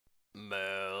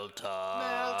Mail time.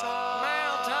 Mail time.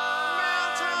 Mail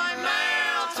time.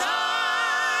 Mail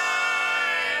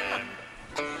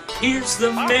time. Here's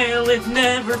the mail, it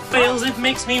never fails. It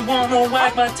makes me wanna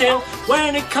wag my tail.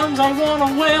 When it comes, I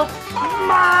wanna wail.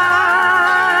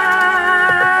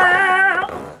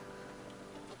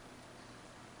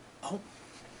 Oh.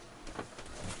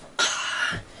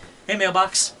 Hey,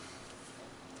 mailbox.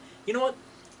 You know what?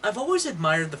 I've always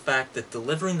admired the fact that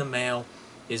delivering the mail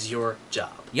is your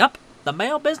job. Yup, the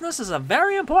mail business is a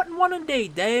very important one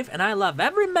indeed, Dave, and I love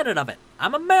every minute of it.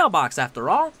 I'm a mailbox after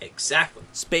all. Exactly.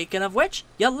 Speaking of which,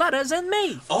 your letter's in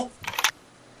me. Oh.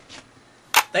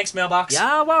 Thanks, mailbox.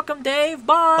 You're welcome, Dave.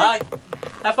 Bye. Bye.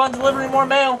 Have fun delivering more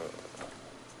mail.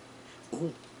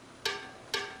 Ooh.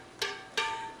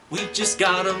 We just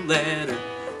got a letter.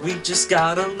 We just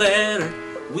got a letter.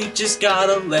 We just got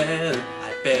a letter.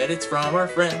 I bet it's from our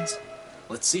friends.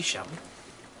 Let's see, shall we?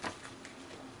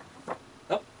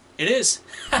 Oh, it is.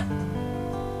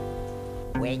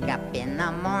 Wake up in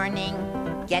the morning,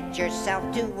 get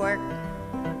yourself to work.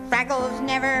 Fraggles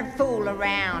never fool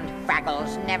around,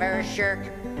 Fraggles never shirk.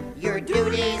 Your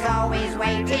duty's always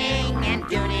waiting, and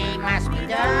duty must be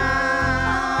done.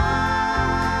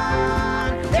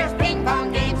 There's ping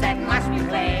pong games that must be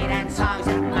played, and songs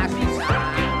that must be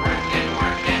sung.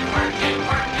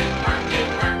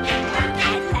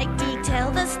 I'd like to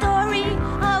tell the story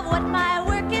of what my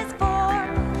work is for.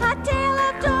 A tale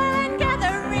of toil and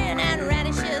gathering and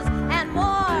radishes and more.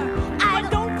 I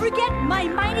don't forget my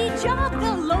mighty job,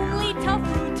 the lonely, tough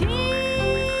routine.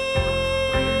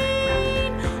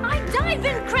 I dive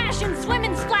and crash and swim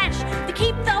and splash to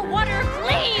keep the water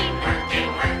clean.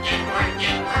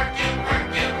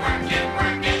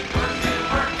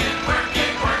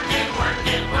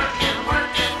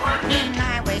 When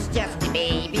I was just a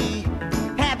baby,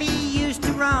 Pappy used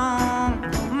to roam.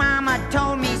 Mama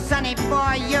told me, sonny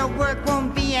boy, your work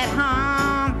won't be at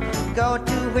home. Go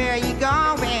to where you're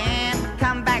going,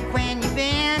 come back when you've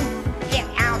been. Get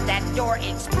out that door,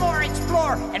 explore,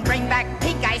 explore, and bring back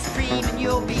pink ice cream, and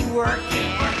you'll be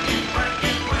working.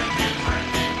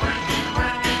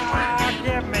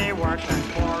 Give me work that's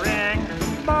boring,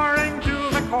 boring to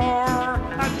the core.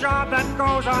 A job that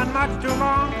goes on much too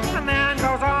long and then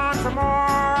goes on some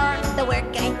more. The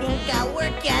work I think I'll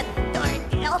work at, or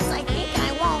else I think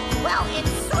I won't. Well,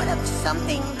 it's sort of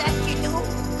something that you do,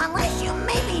 unless you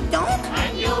maybe don't.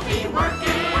 And you'll be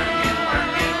working, working,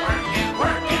 working, working,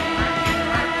 working.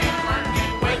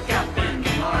 Wake up in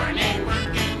the morning,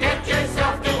 get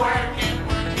yourself to work.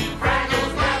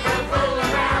 Fraggles never fool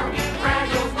around,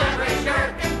 Fraggles never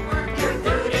shirk. Your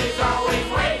duty's always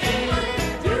waiting,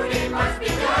 duty must be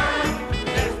done.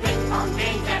 There's ping pong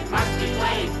games that must be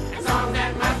played, and songs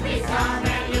that must be sung,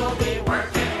 and you'll be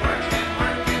working, working,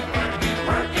 working,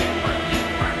 working, working,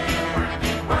 working,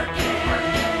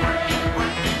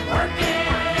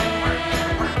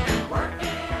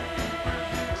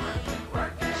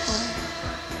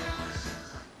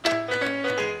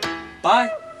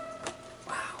 Bye.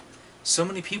 Wow. So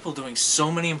many people doing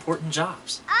so many important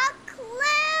jobs. A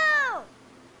clue!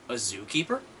 A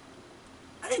zookeeper?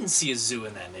 I didn't see a zoo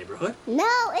in that neighborhood.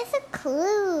 No, it's a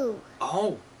clue.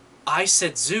 Oh, I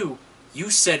said zoo.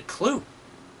 You said clue.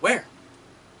 Where?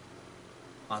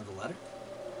 On the letter?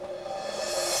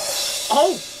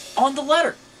 Oh, on the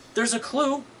letter. There's a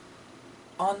clue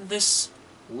on this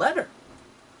letter.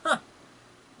 Huh.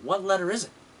 What letter is it?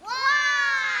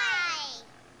 Why?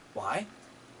 Why?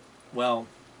 Well,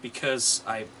 because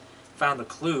I found a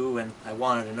clue and I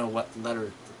wanted to know what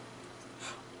letter.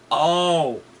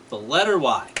 Oh, the letter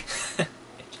Y.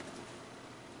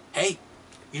 Hey,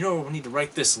 you know we need to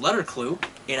write this letter clue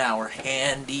in our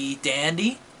handy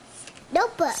dandy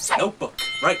Notebook. notebook.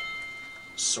 Right.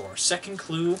 So our second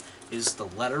clue is the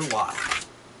letter Y.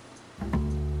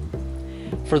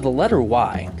 For the letter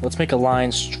Y, let's make a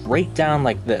line straight down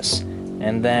like this,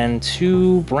 and then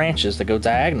two branches that go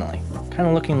diagonally, kind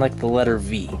of looking like the letter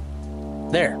V.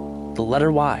 There, the letter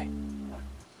Y.